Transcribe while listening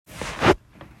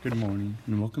Good morning,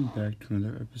 and welcome back to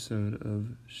another episode of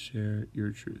Share Your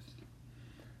Truth.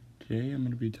 Today I'm going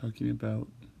to be talking about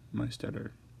my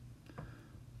stutter.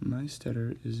 My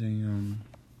stutter is a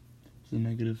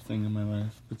negative thing in my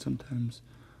life, but sometimes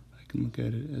I can look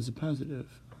at it as a positive.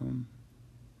 It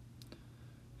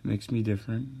makes me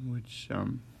different, which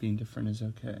being different is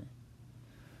okay.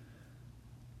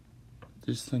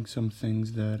 Just think some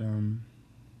things that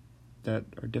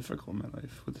are difficult in my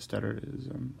life with the stutter is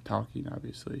talking,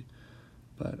 obviously.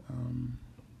 But,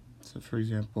 so for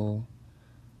example,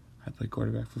 I play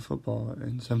quarterback for football,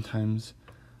 and sometimes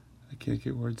I can't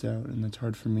get words out, and that's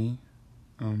hard for me,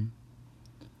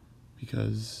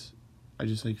 because I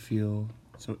just feel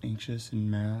so anxious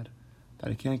and mad that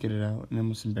I can't get it out, and I'm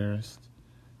almost embarrassed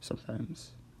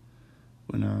sometimes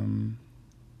when I'm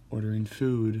ordering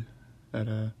food at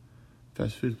a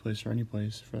fast food place or any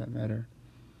place for that matter.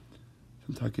 If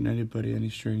I'm talking to anybody, any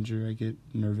stranger, I get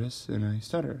nervous and I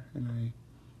stutter, and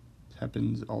it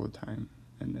happens all the time,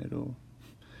 and it'll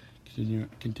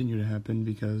continue to happen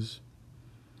because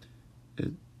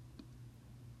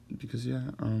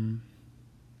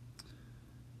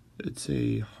it's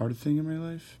a hard thing in my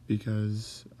life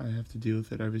because I have to deal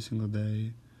with it every single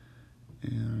day,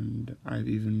 and I've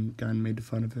even gotten made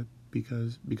fun of it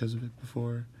because of it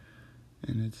before,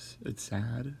 and it's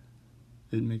sad.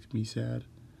 It makes me sad,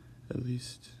 at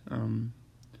least,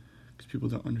 because people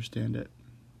don't understand it.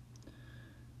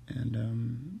 And,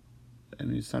 I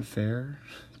mean, it's not fair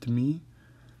to me,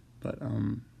 but,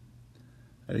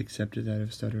 I accepted that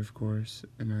I've stuttered, of course,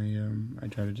 and I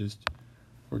try to just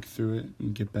work through it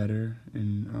and get better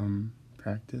and,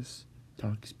 practice,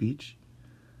 speech,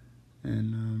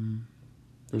 and,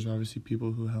 there's obviously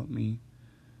people who help me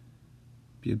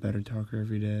be a better talker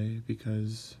every day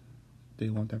because they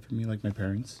want that from me, like my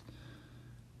parents.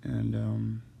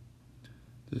 And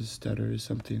this stutter is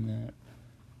something that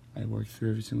I work through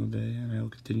every single day, and I will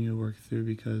continue to work through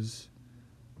because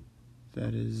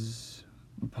that is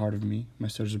a part of me. My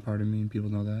stutter's a part of me, and people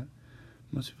know that.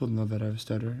 Most people know that I have a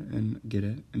stutter and get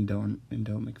it and don't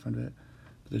make fun of it.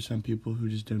 But there's some people who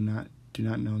just do not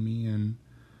know me and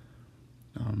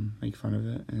make fun of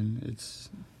it, and it's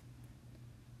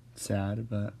sad,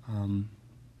 but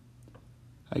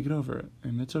I get over it,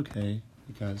 and it's okay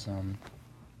because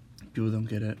people don't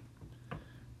get it.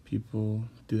 People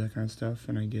do that kind of stuff,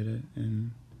 and I get it,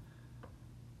 and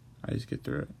I just get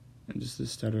through it. And just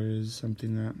this stutter is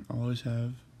something that I'll always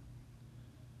have.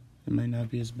 It might not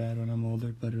be as bad when I'm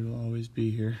older, but it'll always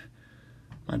be here.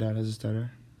 My dad has a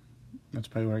stutter. That's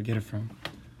probably where I get it from,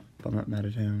 but I'm not mad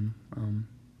at him.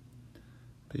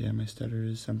 But yeah, my stutter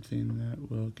is something that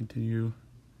will continue to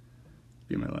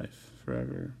be in my life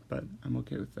forever, but I'm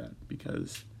okay with that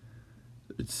because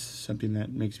it's something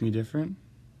that makes me different.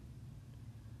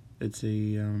 It's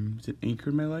an anchor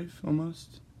in my life,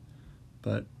 almost,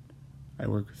 but I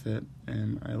work with it,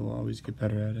 and I will always get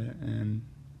better at it and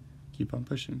keep on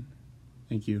pushing.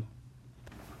 Thank you.